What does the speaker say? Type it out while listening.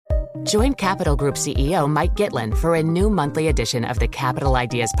Join Capital Group CEO Mike Gitlin for a new monthly edition of the Capital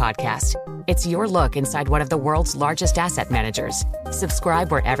Ideas Podcast. It's your look inside one of the world's largest asset managers.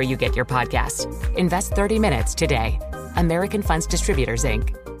 Subscribe wherever you get your podcasts. Invest 30 minutes today. American Funds Distributors,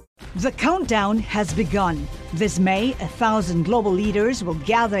 Inc. The countdown has begun. This May, 1,000 global leaders will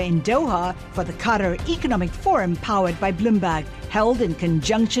gather in Doha for the Qatar Economic Forum powered by Bloomberg, held in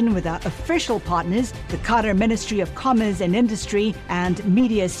conjunction with our official partners, the Qatar Ministry of Commerce and Industry and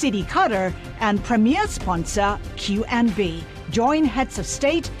Media City Qatar, and premier sponsor Q&B. Join heads of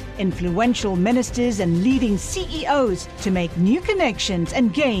state, influential ministers, and leading CEOs to make new connections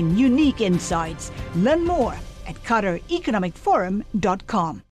and gain unique insights. Learn more at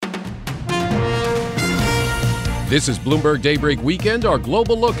QatarEconomicForum.com. This is Bloomberg Daybreak Weekend, our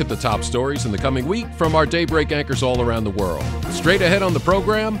global look at the top stories in the coming week from our Daybreak anchors all around the world. Straight ahead on the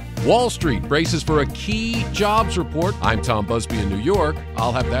program, Wall Street braces for a key jobs report. I'm Tom Busby in New York.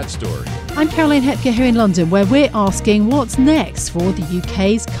 I'll have that story. I'm Caroline Hepker here in London, where we're asking what's next for the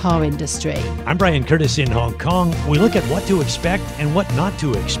UK's car industry. I'm Brian Curtis in Hong Kong. We look at what to expect and what not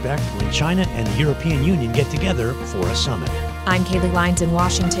to expect when China and the European Union get together for a summit. I'm Kaylee Lyons in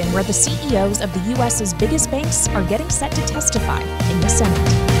Washington, where the CEOs of the U.S.'s biggest banks are getting set to testify in the Senate.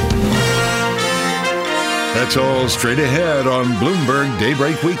 That's all straight ahead on Bloomberg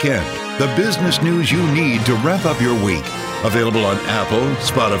Daybreak Weekend. The business news you need to wrap up your week. Available on Apple,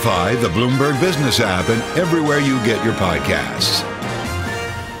 Spotify, the Bloomberg Business app, and everywhere you get your podcasts.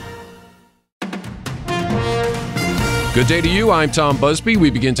 Good day to you. I'm Tom Busby. We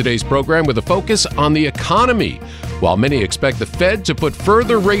begin today's program with a focus on the economy. While many expect the Fed to put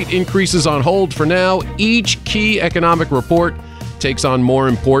further rate increases on hold for now, each key economic report takes on more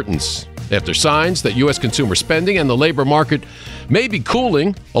importance. After signs that U.S. consumer spending and the labor market may be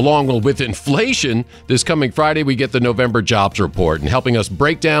cooling, along with inflation, this coming Friday we get the November jobs report. And helping us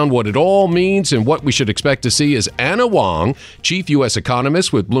break down what it all means and what we should expect to see is Anna Wong, chief U.S.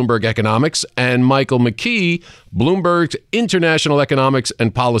 economist with Bloomberg Economics, and Michael McKee, Bloomberg's international economics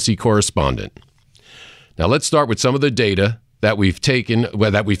and policy correspondent. Now let's start with some of the data that we've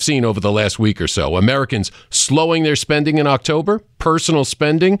seen over the last week or so. Americans slowing their spending in October, personal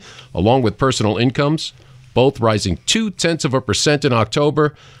spending, along with personal incomes, both rising 0.2% in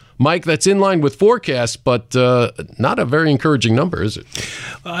October. Mike, that's in line with forecasts, but not a very encouraging number, is it?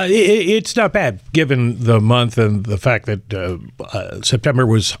 It's not bad, given the month and the fact that September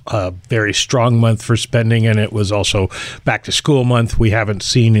was a very strong month for spending, and it was also back-to-school month. We haven't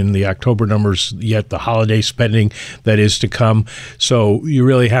seen in the October numbers yet the holiday spending that is to come. So you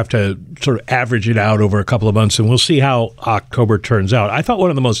really have to sort of average it out over a couple of months, and we'll see how October turns out. I thought one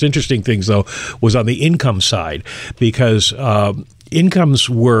of the most interesting things, though, was on the income side, because incomes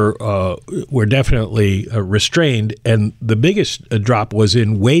were definitely restrained, and the biggest drop was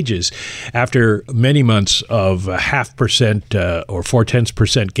in wages. After many months of 0.5% or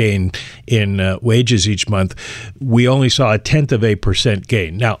 0.4% gain in wages each month, we only saw 0.1%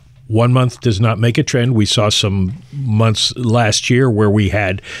 gain. Now, 1 month does not make a trend. We saw some months last year where we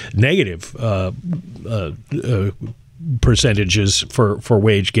had negative percentages for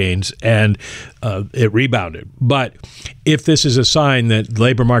wage gains, and it rebounded. But if this is a sign that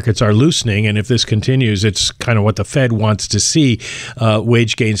labor markets are loosening, and if this continues, it's kind of what the Fed wants to see,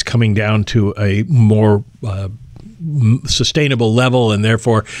 wage gains coming down to a more sustainable level, and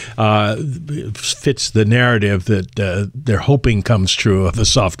therefore fits the narrative that they're hoping comes true of a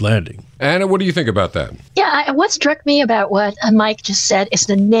soft landing. Anna, what do you think about that? Yeah, what struck me about what Mike just said is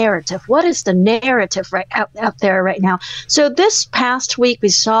the narrative. What is the narrative right out there right now? So this past week, we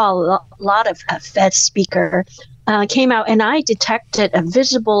saw a lot of Fed speaker came out, and I detected a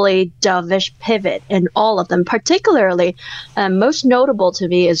visibly dovish pivot in all of them. Particularly, most notable to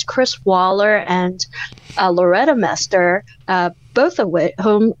me is Chris Waller and Loretta Mester, both of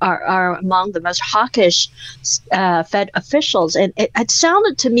whom are among the most hawkish Fed officials. And it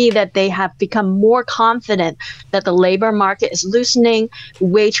sounded to me that they have become more confident that the labor market is loosening,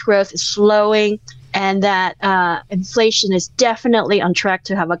 wage growth is slowing, and that inflation is definitely on track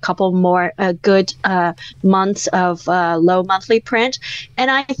to have a couple more good months of low monthly print.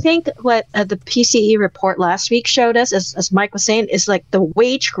 And I think what the PCE report last week showed us, as Mike was saying, is like the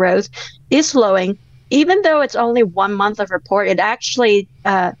wage growth is slowing. Even though it's only 1 month of report, it actually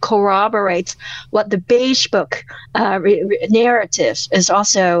corroborates what the Beige Book narrative is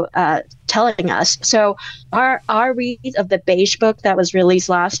also telling us. So our read of the Beige Book that was released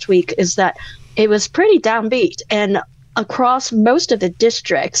last week is that it was pretty downbeat. And across most of the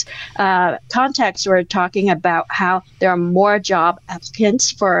districts, contacts were talking about how there are more job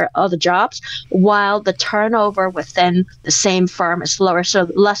applicants for other jobs, while the turnover within the same firm is lower, so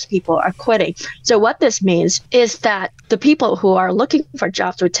less people are quitting. So what this means is that the people who are looking for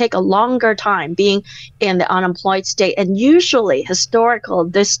jobs would take a longer time being in the unemployed state. And usually, historical,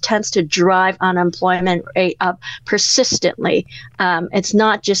 this tends to drive unemployment rate up persistently. It's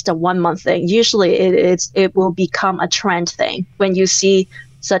not just a 1 month thing. Usually it will become a trend thing when you see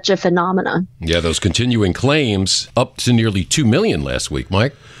such a phenomenon. Yeah, those continuing claims up to nearly 2 million last week,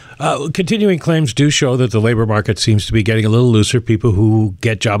 Mike. Continuing claims do show that the labor market seems to be getting a little looser. People who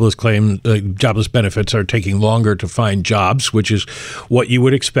get jobless benefits are taking longer to find jobs, which is what you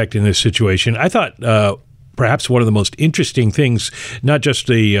would expect in this situation. I thought perhaps one of the most interesting things, not just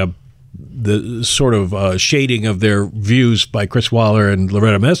the sort of shading of their views by Chris Waller and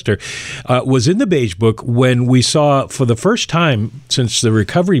Loretta Mester, was in the Beige Book when we saw for the first time since the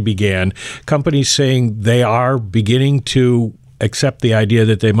recovery began, companies saying they are beginning to accept the idea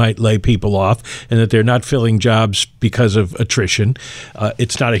that they might lay people off and that they're not filling jobs because of attrition.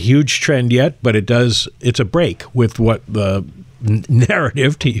 It's not a huge trend yet, but it's a break with what the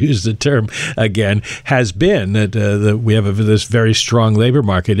narrative, to use the term again, has been that we have this very strong labor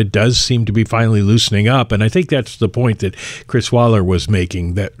market. It does seem to be finally loosening up. And I think that's the point that Chris Waller was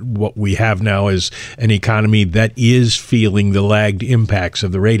making, that what we have now is an economy that is feeling the lagged impacts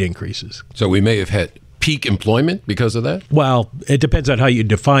of the rate increases. So we may have had peak employment because of that? Well, it depends on how you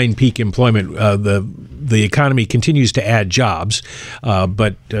define peak employment. The economy continues to add jobs,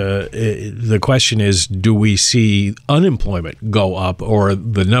 but the question is, do we see unemployment go up or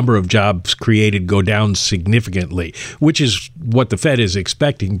the number of jobs created go down significantly, which is what the Fed is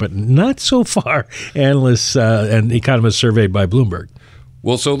expecting, but not so far, analysts and economists surveyed by Bloomberg.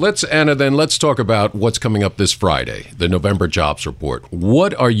 Well, so let's talk about what's coming up this Friday, the November jobs report.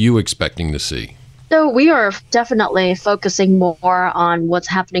 What are you expecting to see? So we are definitely focusing more on what's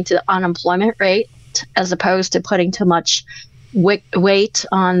happening to the unemployment rate as opposed to putting too much weight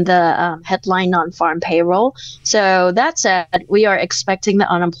on the headline non-farm payroll. So that said, we are expecting the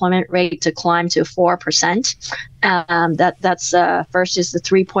unemployment rate to climb to 4%. That's versus the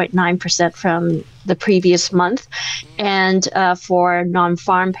 3.9% from the previous month. And for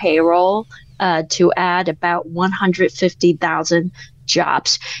non-farm payroll, to add about 150,000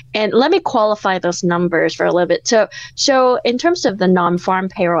 jobs. And let me qualify those numbers for a little bit. So in terms of the non-farm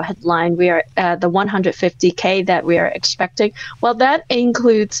payroll headline, we are the 150K that we are expecting. Well, that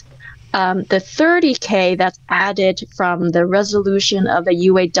includes the 30K that's added from the resolution of the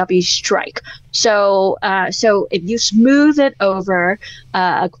UAW strike. So if you smooth it over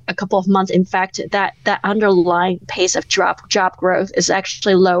a couple of months, in fact, that underlying pace of job growth is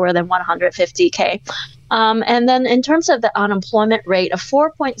actually lower than 150K. And then in terms of the unemployment rate, a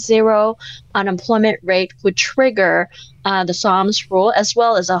 4.0 unemployment rate would trigger the Psalms rule, as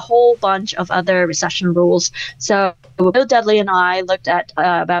well as a whole bunch of other recession rules. So Bill Dudley and I looked at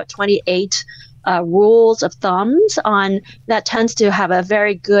about 28 rules of thumbs on that tends to have a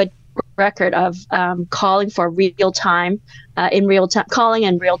very good record of calling for calling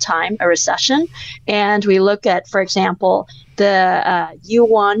in real time a recession. And we look at, for example, the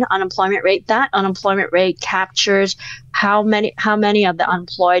U1 unemployment rate. That unemployment rate captures how many of the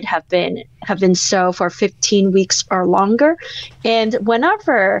unemployed have been so for 15 weeks or longer. And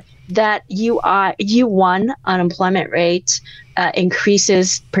whenever that U1 unemployment rate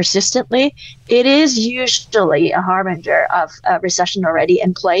increases persistently, it is usually a harbinger of a recession already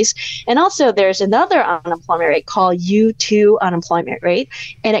in place. And also there's another unemployment rate called U2 unemployment rate,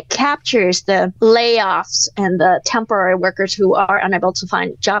 and it captures the layoffs and the temporary workers who are unable to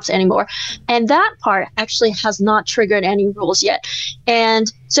find jobs anymore. And that part actually has not triggered any rules yet.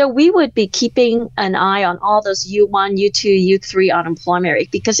 And so we would be keeping an eye on all those U1, U2, U3 unemployment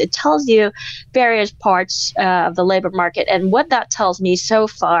rate because it tells you various parts of the labor market. And what that tells me so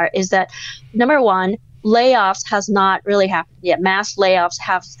far is that, number one, layoffs has not really happened yet. Mass layoffs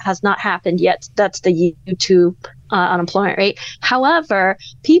has not happened yet. That's the U2 unemployment rate. However,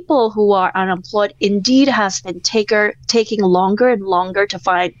 people who are unemployed indeed has been taking longer and longer to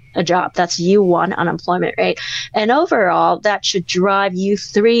find a job. That's U1 unemployment rate. And overall, that should drive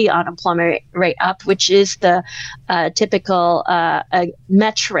U3 unemployment rate up, which is the typical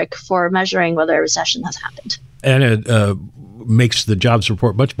metric for measuring whether a recession has happened. And it makes the jobs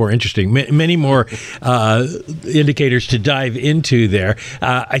report much more interesting. Many more indicators to dive into there.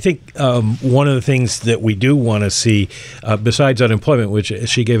 I think one of the things that we do want to see, besides unemployment, which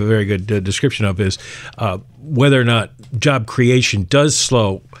she gave a very good description of, is whether or not job creation does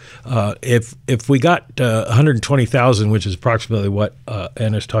slow. If we got 120,000, which is approximately what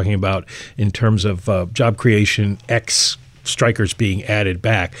Anna's talking about in terms of job creation X strikers being added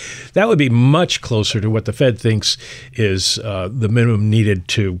back, that would be much closer to what the Fed thinks is the minimum needed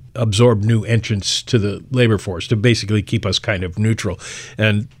to absorb new entrants to the labor force, to basically keep us kind of neutral.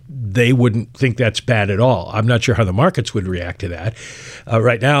 And they wouldn't think that's bad at all. I'm not sure how the markets would react to that.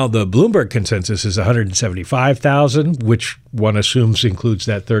 Right now, the Bloomberg consensus is 175,000, which one assumes includes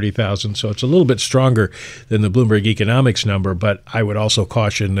that 30,000. So it's a little bit stronger than the Bloomberg economics number. But I would also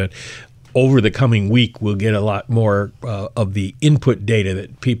caution that over the coming week, we'll get a lot more of the input data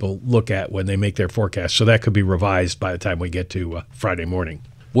that people look at when they make their forecasts. So that could be revised by the time we get to Friday morning.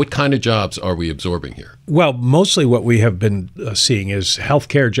 What kind of jobs are we absorbing here? Well, mostly what we have been seeing is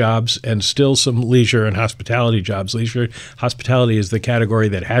healthcare jobs and still some leisure and hospitality jobs. Leisure hospitality is the category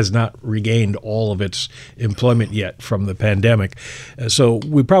that has not regained all of its employment yet from the pandemic. So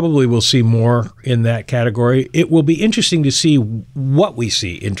we probably will see more in that category. It will be interesting to see what we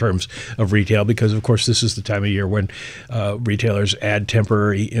see in terms of retail because, of course, this is the time of year when retailers add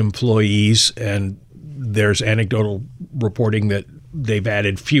temporary employees, and there's anecdotal reporting that they've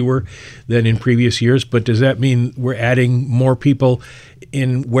added fewer than in previous years. But does that mean we're adding more people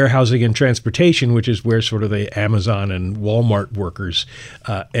in warehousing and transportation, which is where sort of the Amazon and Walmart workers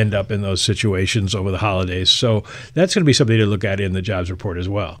end up in those situations over the holidays? So that's going to be something to look at in the jobs report as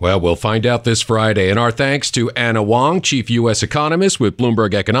well. Well, we'll find out this Friday. And our thanks to Anna Wong, Chief U.S. Economist with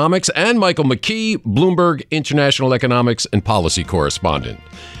Bloomberg Economics, and Michael McKee, Bloomberg International Economics and Policy Correspondent.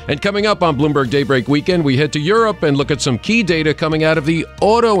 And coming up on Bloomberg Daybreak Weekend, we head to Europe and look at some key data coming out of the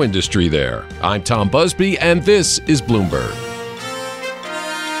auto industry there. I'm Tom Busby, and this is Bloomberg.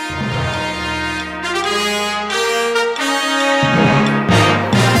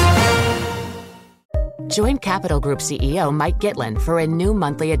 Join Capital Group CEO Mike Gitlin for a new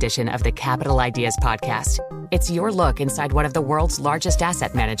monthly edition of the Capital Ideas Podcast. It's your look inside one of the world's largest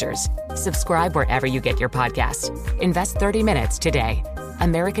asset managers. Subscribe wherever you get your podcasts. Invest 30 minutes today.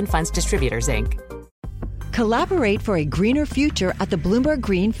 American Funds Distributors, Inc. Collaborate for a greener future at the Bloomberg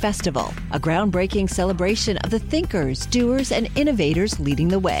Green Festival, a groundbreaking celebration of the thinkers, doers, and innovators leading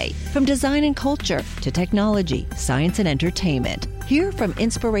the way. From design and culture to technology, science, and entertainment. Hear from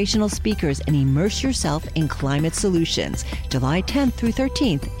inspirational speakers and immerse yourself in climate solutions. July 10th through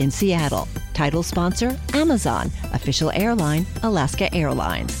 13th in Seattle. Title sponsor, Amazon. Official airline, Alaska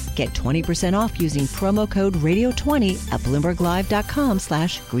Airlines. Get 20% off using promo code Radio20 at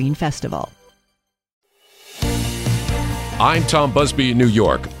BloombergLive.com/Green Festival. I'm Tom Busby in New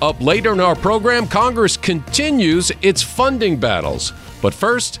York. Up later in our program, Congress continues its funding battles. But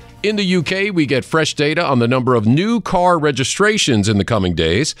first, in the UK, we get fresh data on the number of new car registrations in the coming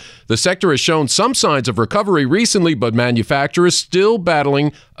days. The sector has shown some signs of recovery recently, but manufacturers still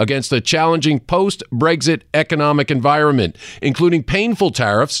battling against a challenging post-Brexit economic environment, including painful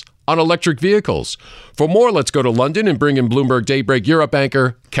tariffs on electric vehicles. For more, let's go to London and bring in Bloomberg Daybreak Europe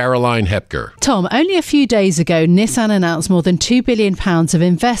anchor Caroline Hepker. Tom, only a few days ago, Nissan announced more than £2 billion of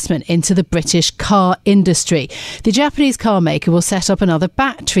investment into the British car industry. The Japanese car maker will set up another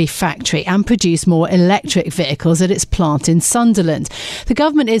battery factory and produce more electric vehicles at its plant in Sunderland. The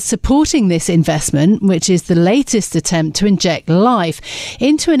government is supporting this investment, which is the latest attempt to inject life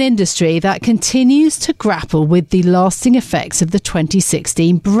into an industry that continues to grapple with the lasting effects of the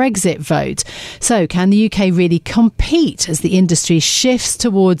 2016 Brexit vote. So, can the UK really compete as the industry shifts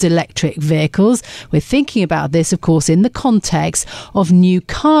towards electric vehicles? We're thinking about this, of course, in the context of new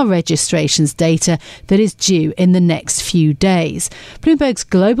car registrations data that is due in the next few days. Bloomberg's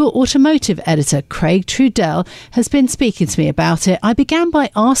global automotive editor, Craig Trudell, has been speaking to me about it. I began by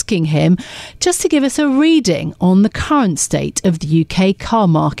asking him just to give us a reading on the current state of the UK car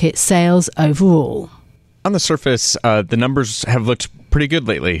market sales overall. On the surface, the numbers have looked pretty good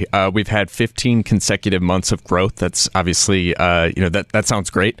lately. We've had 15 consecutive months of growth. That's obviously, that sounds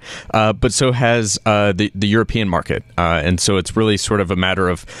great. But so has the European market, and so it's really sort of a matter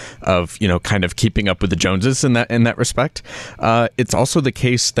of kind of keeping up with the Joneses in that respect. It's also the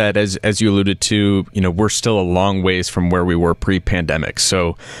case that, as you alluded to, we're still a long ways from where we were pre-pandemic.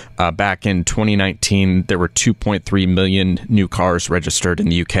 So back in 2019, there were 2.3 million new cars registered in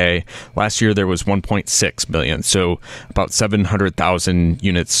the UK. Last year, there was 1.6 million, so about 700,000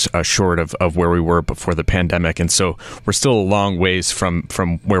 units short of where we were before the pandemic. And so we're still a long ways from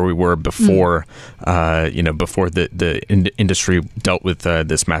where we were before, before the industry dealt with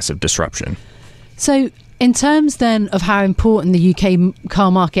this massive disruption. So in terms then of how important the UK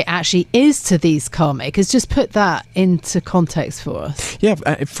car market actually is to these car makers, just put that into context for us. Yeah,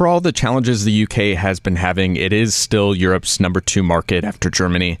 for all the challenges the UK has been having, it is still Europe's number 2 market after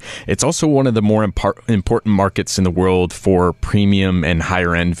Germany. It's also one of the more important markets in the world for premium and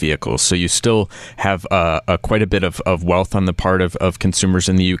higher end vehicles. So you still have quite a bit of wealth on the part of consumers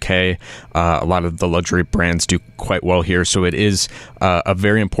in the UK. A lot of the luxury brands do quite well here. So it is a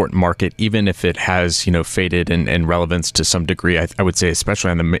very important market, even if it has, faded in relevance to some degree, I would say,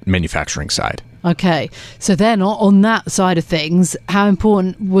 especially on the manufacturing side. Okay, so then on that side of things, how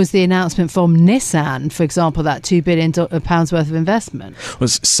important was the announcement from Nissan, for example, that £2 billion worth of investment? Well,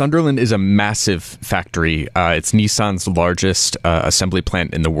 Sunderland is a massive factory. It's Nissan's largest assembly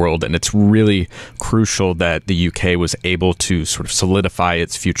plant in the world, and it's really crucial that the UK was able to sort of solidify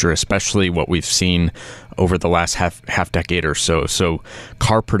its future, especially what we've seen over the last half decade or so. So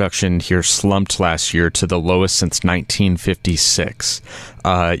car production here slumped last year to the lowest since 1956.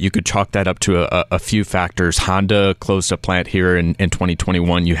 You could chalk that up to a few factors. Honda closed a plant here in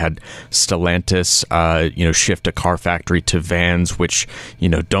 2021. You had Stellantis, shift a car factory to vans, which,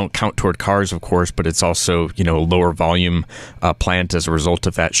 don't count toward cars, of course, but it's also, a lower volume plant as a result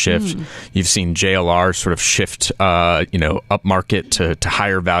of that shift. You've seen JLR sort of shift, upmarket to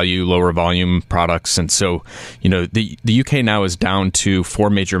higher value, lower volume products. And so, the UK now is down to 4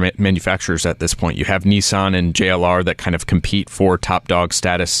 major manufacturers at this point. You have Nissan and JLR that kind of compete for top dog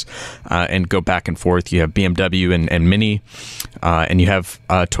status and go back and forth. You have BMW and Mini, and you have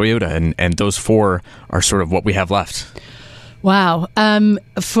Toyota, and those 4 are sort of what we have left. Wow.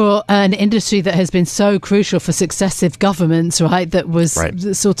 For an industry that has been so crucial for successive governments, right, that was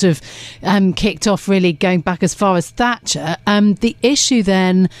sort of kicked off really going back as far as Thatcher. The issue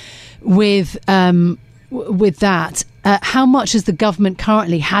then with that, how much has the government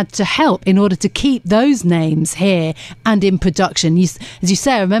currently had to help in order to keep those names here and in production? As you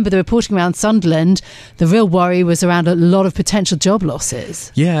say, I remember the reporting around Sunderland, the real worry was around a lot of potential job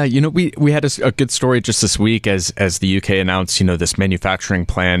losses. Yeah, we had a good story just this week as the UK announced, this manufacturing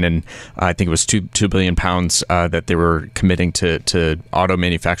plan, and I think it was £2 billion that they were committing to auto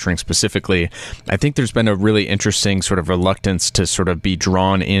manufacturing specifically. I think there's been a really interesting sort of reluctance to sort of be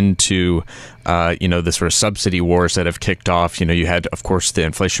drawn into the sort of subsidy wars that have kicked off. You had, of course, the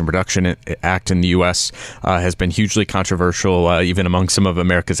Inflation Reduction Act in the U.S. Has been hugely controversial, even among some of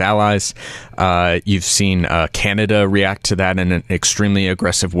America's allies. You've seen Canada react to that in an extremely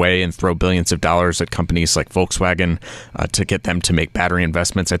aggressive way and throw billions of dollars at companies like Volkswagen to get them to make battery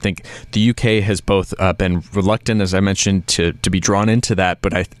investments. I think the UK has both been reluctant, as I mentioned, to be drawn into that,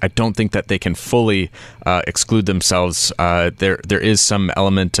 but I don't think that they can fully exclude themselves. There is some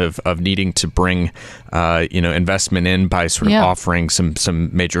element of needing to bring investment in by sort of offering some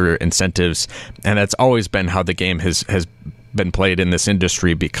major incentives, and that's always been how the game has been played in this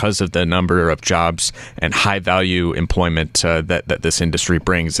industry because of the number of jobs and high value employment that this industry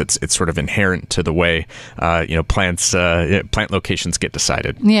brings. It's sort of inherent to the way plant locations get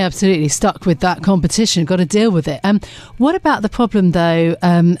decided. Yeah, absolutely. Stuck with that competition, got to deal with it. What about the problem though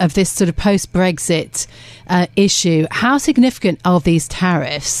of this sort of post-Brexit issue? How significant are these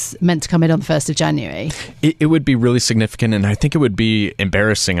tariffs meant to come in on the 1st of January? It would be really significant, and I think it would be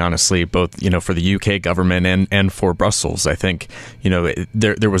embarrassing, honestly, both for the UK government and for Brussels. I think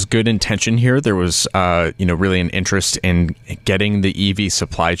there was good intention here. There was really an interest in getting the EV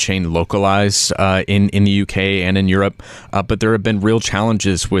supply chain localized in the UK and in Europe, but there have been real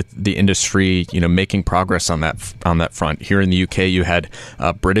challenges with the industry making progress on that front. Here in the UK, you had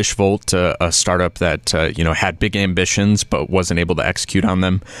British Volt, a startup that had big ambitions but wasn't able to execute on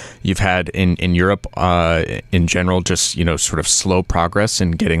them. You've had in Europe in general just sort of slow progress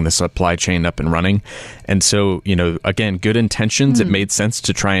in getting the supply chain up and running, and so again, good intentions. It made sense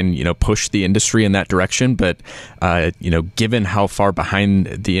to try and push the industry in that direction, but given how far behind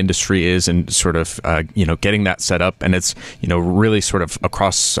the industry is and sort of getting that set up, and it's really sort of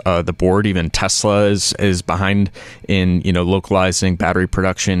across the board. Even Tesla is behind in localizing battery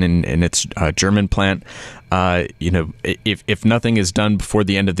production in its German plant. If nothing is done before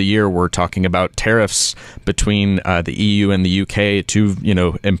the end of the year, we're talking about tariffs between the EU and the UK, two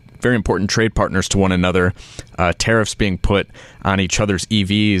very important trade partners to one another, tariffs being put on each other's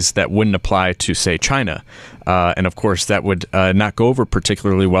EVs that wouldn't apply to, say, China. And of course, that would not go over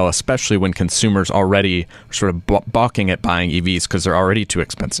particularly well, especially when consumers already are sort of balking at buying EVs because they're already too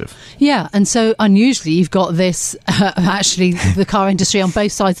expensive. Yeah, and so unusually, you've got this, actually, the car industry on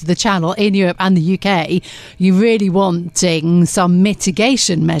both sides of the channel, in Europe and the UK, you really wanting some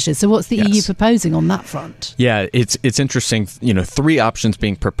mitigation measures. So what's the EU proposing on that front? Yeah, it's interesting. 3 options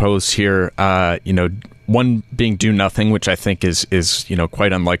being proposed here. One being do nothing, which I think is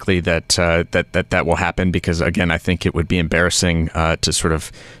quite unlikely that will happen, because again, I think it would be embarrassing to sort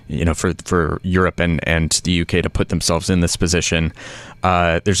of for Europe and the UK to put themselves in this position.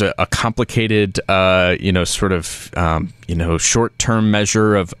 There's a complicated short-term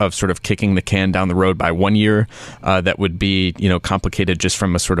measure of sort of kicking the can down the road by 1 year that would be complicated just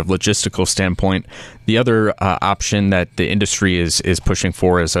from a sort of logistical standpoint. The other option that the industry is pushing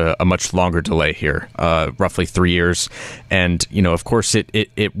for is a much longer delay here, roughly 3 years. And of course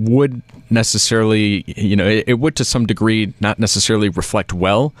it would necessarily, it would to some degree not necessarily reflect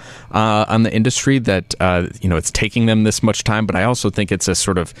well on the industry that it's taking them this much time. But I also think it's a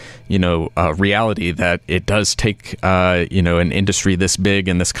sort of reality that it does take an industry this big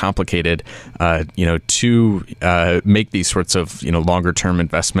and this complicated to make these sorts of longer term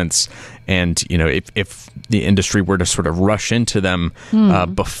investments. And if the industry were to sort of rush into them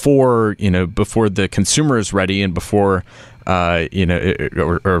before the consumer is ready and before or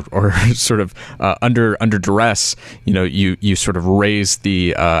sort of under duress, you sort of raise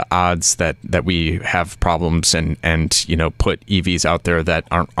the odds that we have problems and put EVs out there that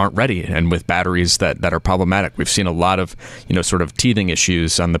aren't ready, and with batteries that are problematic. We've seen a lot of sort of teething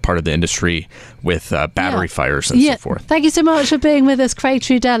issues on the part of the industry with battery fires and so forth. Thank you so much for being with us. Craig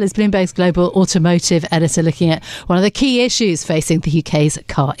Trudell is Bloomberg's global automotive editor, looking at one of the key issues facing the UK's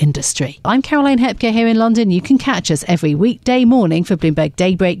car industry. I'm Caroline Hepker here in London. You can catch us every weekday morning for Bloomberg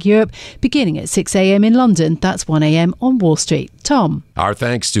Daybreak Europe, beginning at 6 a.m. in London. That's 1 a.m. on Wall Street. Tom. Our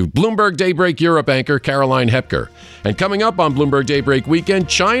thanks to Bloomberg Daybreak Europe anchor Caroline Hepker. And coming up on Bloomberg Daybreak Weekend,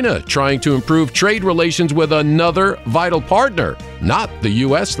 China trying to improve trade relations with another vital partner. Not the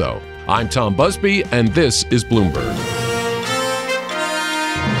U.S., though. I'm Tom Busby, and this is Bloomberg.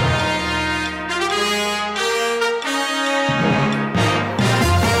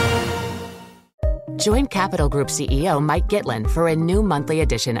 Join Capital Group CEO Mike Gitlin for a new monthly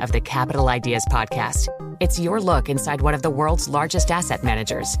edition of the Capital Ideas Podcast. It's your look inside one of the world's largest asset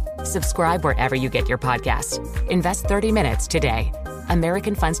managers. Subscribe wherever you get your podcasts. Invest 30 minutes today.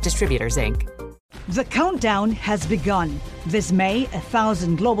 American Funds Distributors, Inc. The countdown has begun. This May,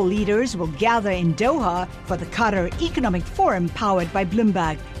 1,000 global leaders will gather in Doha for the Qatar Economic Forum powered by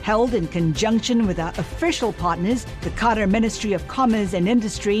Bloomberg, held in conjunction with our official partners, the Qatar Ministry of Commerce and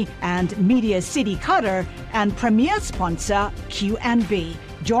Industry and Media City Qatar, and premier sponsor QNB.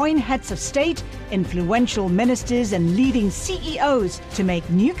 Join heads of state, influential ministers, and leading CEOs to make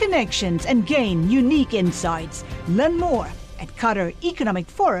new connections and gain unique insights. Learn more at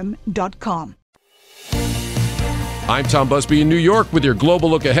QatarEconomicForum.com. I'm Tom Busby in New York with your global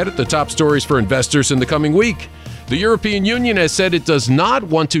look ahead at the top stories for investors in the coming week. The European Union has said it does not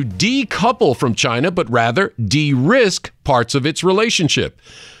want to decouple from China, but rather de-risk parts of its relationship.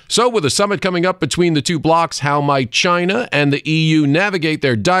 So with a summit coming up between the two blocs, how might China and the EU navigate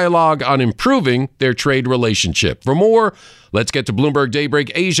their dialogue on improving their trade relationship? For more, let's get to Bloomberg Daybreak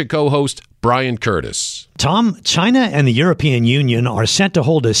Asia co-host Brian Curtis. Tom, China and the European Union are set to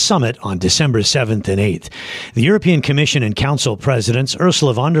hold a summit on December 7th and 8th. The European Commission and Council presidents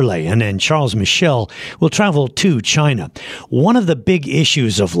Ursula von der Leyen and Charles Michel will travel to China. One of the big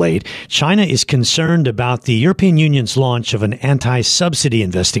issues of late, China is concerned about the European Union's launch of an anti-subsidy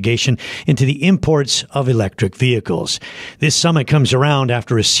investigation into the imports of electric vehicles. This summit comes around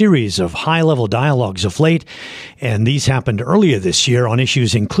after a series of high-level dialogues of late, and these happened earlier this year on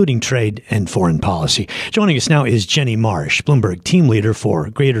issues including trade and foreign policy. Joining us now is Jenny Marsh, Bloomberg team leader for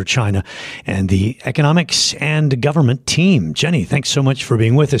Greater China and the economics and government team. Jenny, thanks so much for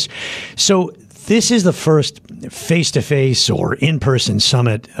being with us. So this is the first face-to-face or in-person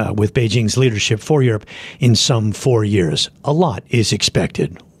summit with Beijing's leadership for Europe in some 4 years. A lot is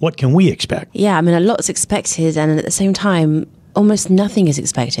expected. What can we expect? Yeah, I mean, a lot's expected, and at the same time, almost nothing is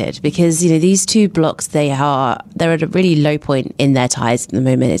expected because, these two blocs, they're at a really low point in their ties at the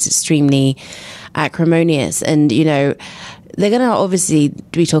moment. It's extremely acrimonious. And, they're going to obviously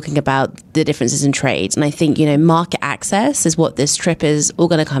be talking about the differences in trade. And I think, market access is what this trip is all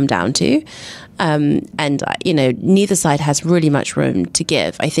going to come down to. Neither side has really much room to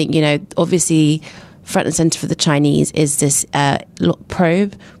give. I think, obviously front and center for the Chinese is this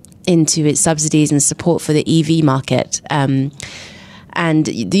probe into its subsidies and support for the EV market. And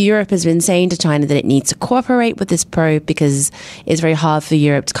the Europe has been saying to China that it needs to cooperate with this probe because it's very hard for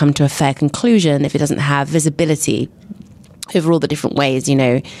Europe to come to a fair conclusion if it doesn't have visibility over all the different ways,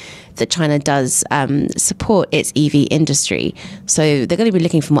 that China does support its EV industry. So they're going to be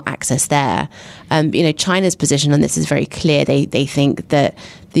looking for more access there. China's position on this is very clear. They think that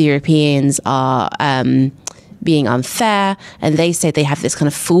the Europeans are being unfair, and they say they have this kind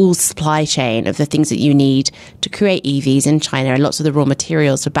of full supply chain of the things that you need to create EVs in China, and lots of the raw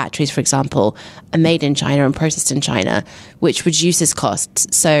materials for batteries, for example, are made in China and processed in China, which reduces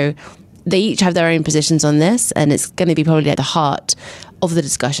costs. So they each have their own positions on this, and it's going to be probably at the heart of the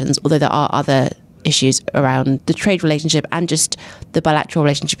discussions, although there are other issues around the trade relationship and just the bilateral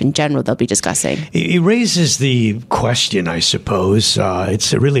relationship in general they'll be discussing. It raises the question, I suppose,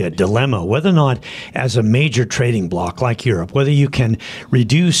 it's really a dilemma, whether or not as a major trading bloc like Europe, whether you can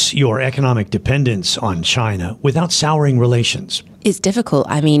reduce your economic dependence on China without souring relations. It's difficult.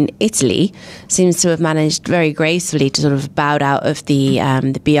 I mean, Italy seems to have managed very gracefully to sort of bow out of the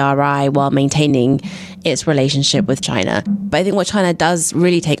BRI while maintaining its relationship with China. But I think what China does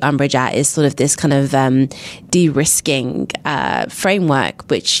really take umbrage at is sort of this kind of de-risking framework,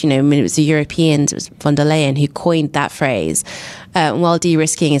 which, it was the Europeans, it was von der Leyen who coined that phrase. While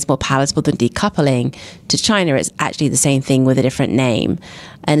de-risking is more palatable than decoupling, to China it's actually the same thing with a different name.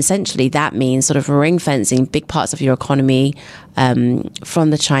 And essentially that means sort of ring-fencing big parts of your economy from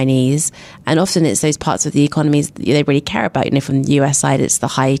the Chinese. And often it's those parts of the economies that they really care about. From the US side, it's the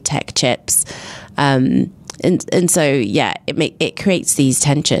high-tech chips. And so, it creates these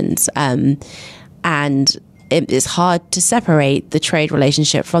tensions. And it's hard to separate the trade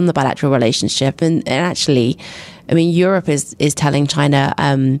relationship from the bilateral relationship. And actually, Europe is telling China,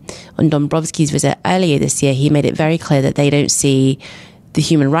 on Dombrovski's visit earlier this year, he made it very clear that they don't see the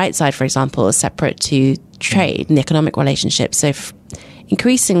human rights side, for example, as separate to trade and the economic relationship. So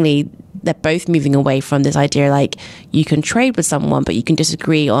increasingly, they're both moving away from this idea like you can trade with someone, but you can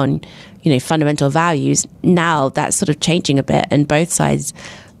disagree on, fundamental values. Now that's sort of changing a bit, and both sides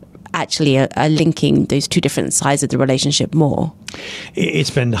actually are linking those two different sides of the relationship more. It's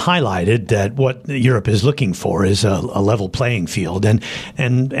been highlighted that what Europe is looking for is a level playing field.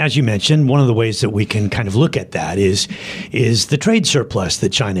 And as you mentioned, one of the ways that we can kind of look at that is the trade surplus that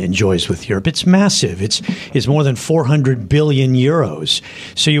China enjoys with Europe. It's massive. It's more than 400 billion euros.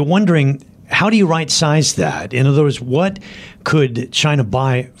 So you're wondering, how do you right size that? In other words, what could China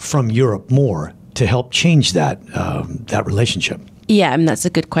buy from Europe more to help change that relationship? Yeah, that's a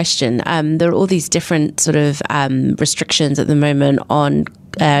good question. There are all these different sort of restrictions at the moment on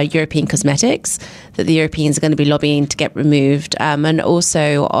European cosmetics that the Europeans are going to be lobbying to get removed, and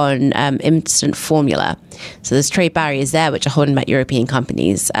also on instant formula. So there's trade barriers there which are holding back European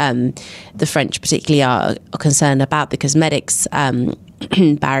companies. The French particularly are concerned about the cosmetics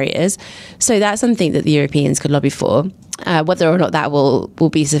barriers. So that's something that the Europeans could lobby for. Whether or not that will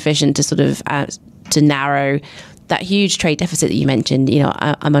be sufficient to sort of to narrow that huge trade deficit that you mentioned,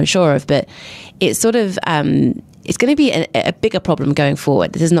 I'm unsure of, but it's sort of it's going to be a bigger problem going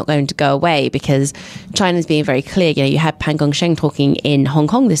forward. This is not going to go away because China's being very clear. You had Pan Gongsheng talking in Hong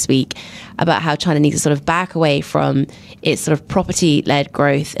Kong this week about how China needs to sort of back away from its sort of property-led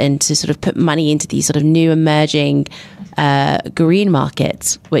growth and to sort of put money into these sort of new emerging green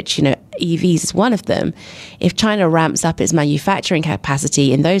markets, which, EVs is one of them. If China ramps up its manufacturing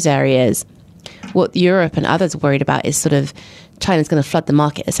capacity in those areas, what Europe and others are worried about is sort of China's going to flood the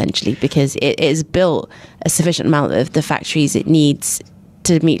market essentially because it has built a sufficient amount of the factories it needs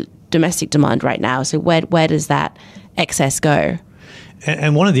to meet domestic demand right now. So where does that excess go?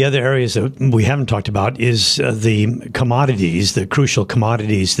 And one of the other areas that we haven't talked about is the commodities, the crucial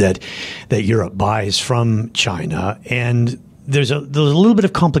commodities that Europe buys from China. And there's a little bit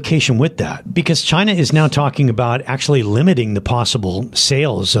of complication with that because China is now talking about actually limiting the possible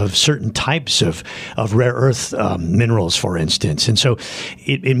sales of certain types of rare earth minerals, for instance. And so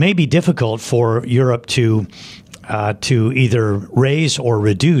it may be difficult for Europe to either raise or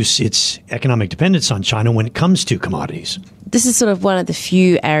reduce its economic dependence on China when it comes to commodities. This is sort of one of the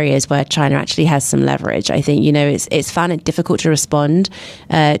few areas where China actually has some leverage. I think, it's found it difficult to respond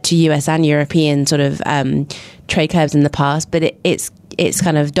to US and European sort of trade curves in the past, but its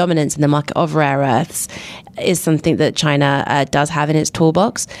kind of dominance in the market of rare earths is something that China does have in its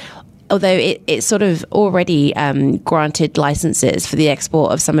toolbox. Although it sort of already granted licenses for the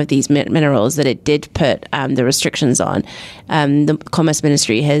export of some of these minerals that it did put the restrictions on. The Commerce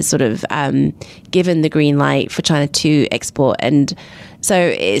Ministry has sort of given the green light for China to export. And so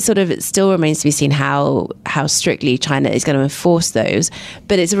it still remains to be seen how strictly China is going to enforce those.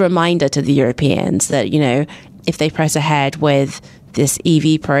 But it's a reminder to the Europeans that, if they press ahead with this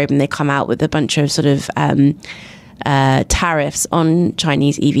EV probe and they come out with a bunch of sort of tariffs on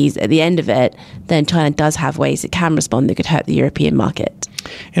Chinese EVs, at the end of it, then China does have ways it can respond that could hurt the European market.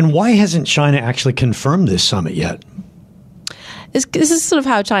 And why hasn't China actually confirmed this summit yet? This is sort of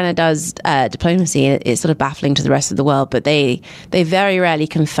how China does diplomacy. It's sort of baffling to the rest of the world, but they very rarely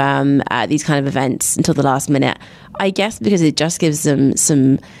confirm these kind of events until the last minute. I guess because it just gives them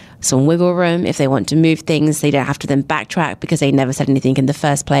some wiggle room. If they want to move things, they don't have to then backtrack because they never said anything in the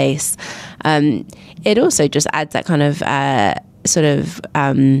first place. It also just adds that kind of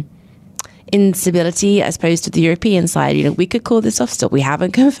instability as opposed to the European side. We could call this off still. We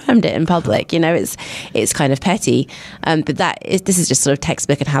haven't confirmed it in public. It's kind of petty. But this is just sort of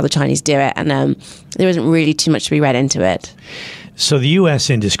textbook and how the Chinese do it. And there isn't really too much to be read into it. So the U.S.,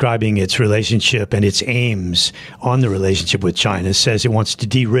 in describing its relationship and its aims on the relationship with China, says it wants to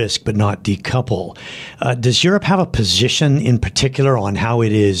de-risk but not decouple. Does Europe have a position in particular on how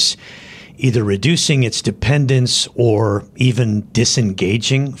it is either reducing its dependence or even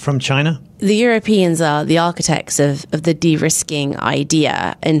disengaging from China? The Europeans are the architects of the de-risking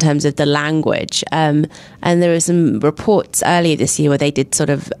idea in terms of the language. And there were some reports earlier this year where they did sort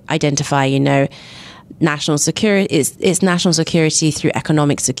of identify, national security. It's national security through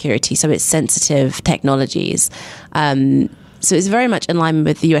economic security. So it's sensitive technologies. So it's very much in line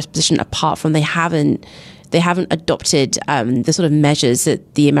with the US position, apart from they haven't adopted the sort of measures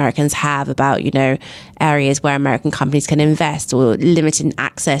that the Americans have about, areas where American companies can invest or limiting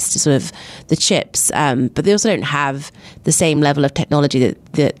access to sort of the chips. But they also don't have the same level of technology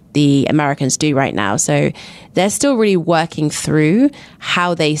that the Americans do right now. So they're still really working through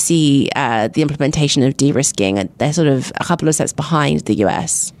how they see the implementation of de-risking. They're sort of a couple of steps behind the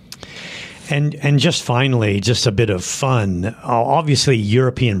US. And just finally, just a bit of fun. Obviously,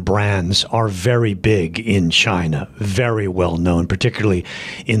 European brands are very big in China, very well known, particularly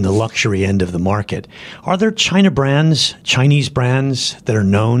in the luxury end of the market. Are there Chinese brands that are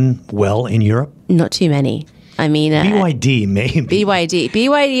known well in Europe? Not too many. I mean, BYD maybe.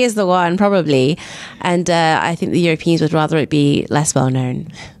 BYD is the one, probably. And I think the Europeans would rather it be less well known.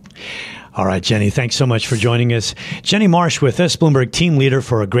 All right, Jenny, thanks so much for joining us. Jenny Marsh with us, Bloomberg team leader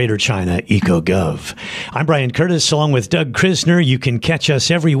for a Greater China EcoGov. I'm Brian Curtis, along with Doug Krisner. You can catch us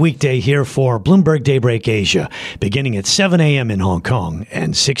every weekday here for Bloomberg Daybreak Asia, beginning at 7 a.m. in Hong Kong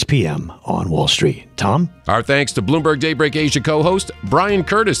and 6 p.m. on Wall Street. Tom? Our thanks to Bloomberg Daybreak Asia co-host Brian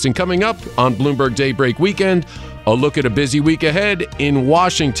Curtis. And coming up on Bloomberg Daybreak Weekend, a look at a busy week ahead in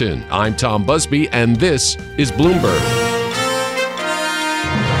Washington. I'm Tom Busby, and this is Bloomberg.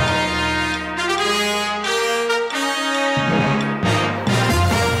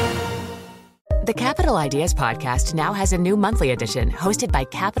 The Capital Ideas Podcast now has a new monthly edition hosted by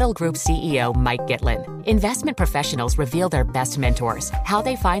Capital Group CEO Mike Gitlin. Investment professionals reveal their best mentors, how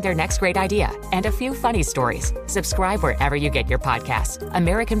they find their next great idea, and a few funny stories. Subscribe wherever you get your podcasts.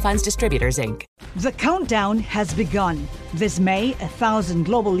 American Funds Distributors, Inc. The countdown has begun. This May, 1,000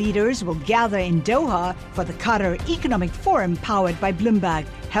 global leaders will gather in Doha for the Qatar Economic Forum powered by Bloomberg,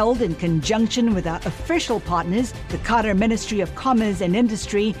 held in conjunction with our official partners, the Qatar Ministry of Commerce and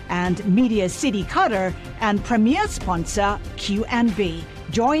Industry and Media City Qatar, and premier sponsor QNB.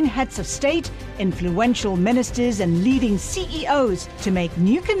 Join heads of state, influential ministers, and leading CEOs to make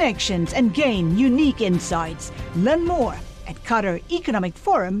new connections and gain unique insights. Learn more at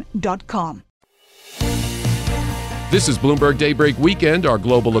QatarEconomicForum.com. This is Bloomberg Daybreak Weekend, our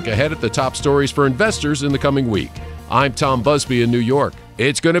global look ahead at the top stories for investors in the coming week. I'm Tom Busby in New York.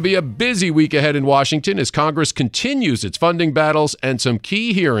 It's going to be a busy week ahead in Washington as Congress continues its funding battles and some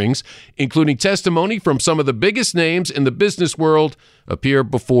key hearings, including testimony from some of the biggest names in the business world, appear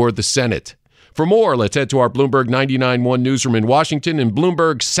before the Senate. For more, let's head to our Bloomberg 99.1 newsroom in Washington and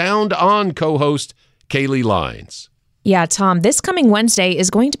Bloomberg Sound On co-host Kaylee Lines. Yeah, Tom, this coming Wednesday is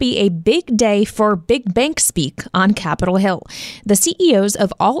going to be a big day for big bank speak on Capitol Hill. The CEOs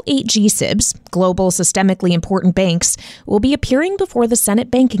of all 8 GSIBs, global systemically important banks, will be appearing before the Senate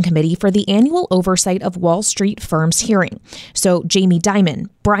Banking Committee for the annual oversight of Wall Street firms hearing. So Jamie Dimon,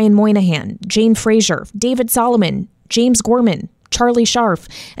 Brian Moynihan, Jane Fraser, David Solomon, James Gorman, Charlie Scharf,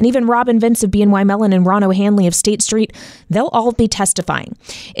 and even Robin Vince of BNY Mellon and Ron O'Hanley of State Street, they'll all be testifying.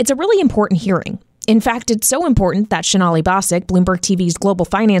 It's a really important hearing. In fact, it's so important that Sonali Basak, Bloomberg TV's global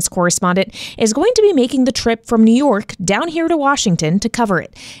finance correspondent, is going to be making the trip from New York down here to Washington to cover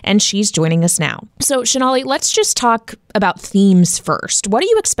it. And she's joining us now. So, Sonali, let's just talk about themes first. What do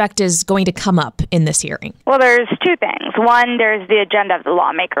you expect is going to come up in this hearing? Well, there's 2 things. One, there's the agenda of the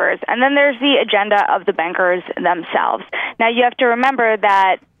lawmakers, and then there's the agenda of the bankers themselves. Now, you have to remember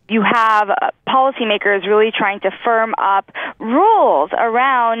that you have policymakers really trying to firm up rules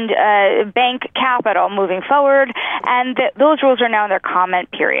around bank capital moving forward, and those rules are now in their comment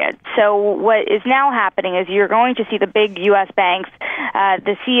period. So what is now happening is you're going to see the big U.S. banks,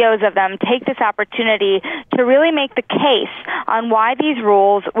 the CEOs of them, take this opportunity to really make the case on why these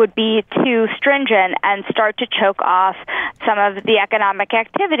rules would be too stringent and start to choke off some of the economic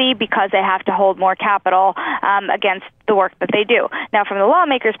activity because they have to hold more capital against the work that they do. Now, from the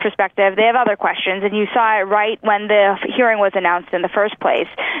lawmakers' perspective, they have other questions, and you saw it right when the hearing was announced in the first place.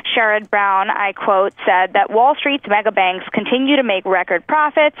 Sherrod Brown, I quote, said that Wall Street's mega banks continue to make record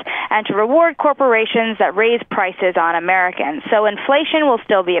profits and to reward corporations that raise prices on Americans. So inflation will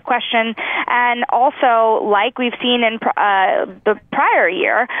still be a question, and also, like we've seen in the prior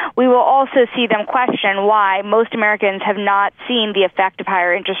year, we will also see them question why most Americans have not seen the effect of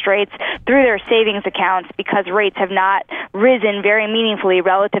higher interest rates through their savings accounts because rates have not risen very meaningfully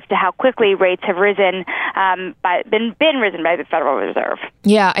relative to how quickly rates have risen, been risen by the Federal Reserve.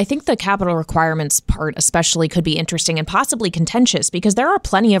 Yeah, I think the capital requirements part especially could be interesting and possibly contentious because there are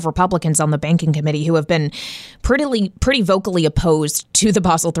plenty of Republicans on the banking committee who have been pretty vocally opposed to the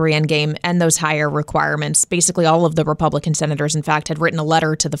Basel III endgame and those higher requirements. Basically, all of the Republican senators, in fact, had written a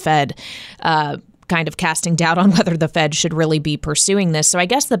letter to the Fed kind of casting doubt on whether the Fed should really be pursuing this. So I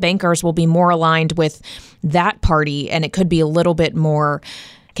guess the bankers will be more aligned with that party, and it could be a little bit more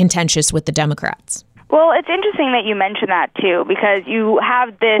contentious with the Democrats. Well, it's interesting that you mentioned that, too, because you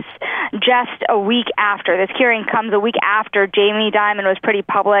have this just a week after. This hearing comes a week after Jamie Dimon was pretty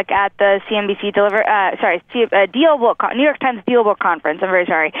public at the CNBC New York Times Deal Book Conference. I'm very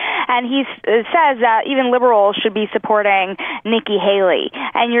sorry. And he says that even liberals should be supporting Nikki Haley.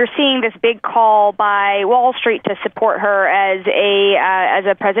 And you're seeing this big call by Wall Street to support her as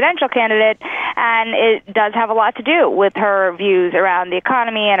a presidential candidate. And it does have a lot to do with her views around the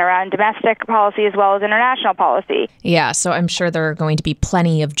economy and around domestic policy as well as international policy. Yeah, so I'm sure there are going to be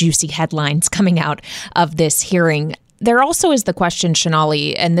plenty of juicy headlines coming out of this hearing. There also is the question,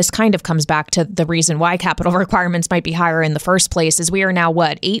 Shonali, and this kind of comes back to the reason why capital requirements might be higher in the first place, is we are now,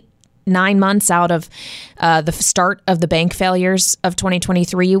 8-9 months out of the start of the bank failures of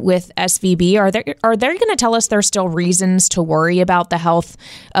 2023 with SVB. Are they going to tell us there's still reasons to worry about the health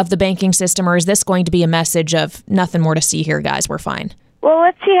of the banking system, or is this going to be a message of nothing more to see here, guys, we're fine? Well,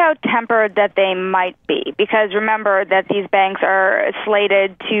 let's see how tempered that they might be, because remember that these banks are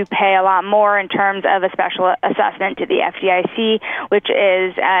slated to pay a lot more in terms of a special assessment to the FDIC, which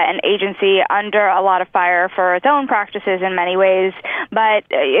is an agency under a lot of fire for its own practices in many ways. But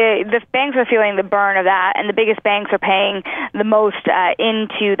the banks are feeling the burn of that, and the biggest banks are paying the most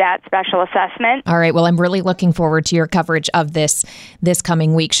into that special assessment. All right. Well, I'm really looking forward to your coverage of this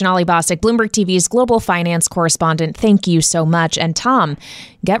coming week. Shonali Bostic, Bloomberg TV's global finance correspondent, thank you so much. And Tom,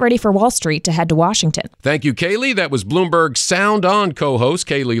 get ready for Wall Street to head to Washington. Thank you, Kaylee. That was Bloomberg Sound On co-host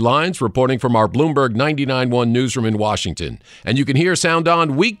Kaylee Lyons reporting from our Bloomberg 99.1 newsroom in Washington. And you can hear Sound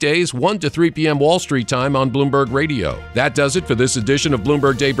On weekdays 1 to 3 p.m. Wall Street time on Bloomberg Radio. That does it for this edition of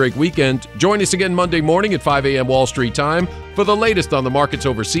Bloomberg Daybreak Weekend. Join us again Monday morning at 5 a.m. Wall Street time for the latest on the markets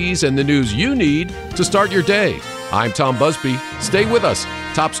overseas and the news you need to start your day. I'm Tom Busby. Stay with us.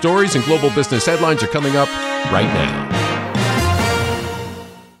 Top stories and global business headlines are coming up right now.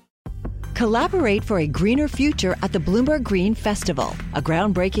 Collaborate for a greener future at the Bloomberg Green Festival, a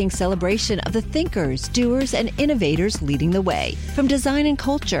groundbreaking celebration of the thinkers, doers, and innovators leading the way. From design and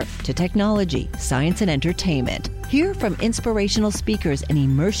culture to technology, science, and entertainment. Hear from inspirational speakers and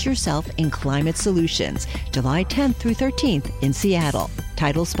immerse yourself in climate solutions. July 10th through 13th in Seattle.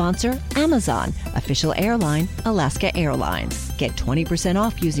 Title sponsor, Amazon. Official airline, Alaska Airlines. Get 20%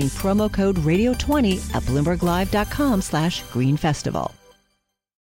 off using promo code radio20 at BloombergLive.com/Green Festival.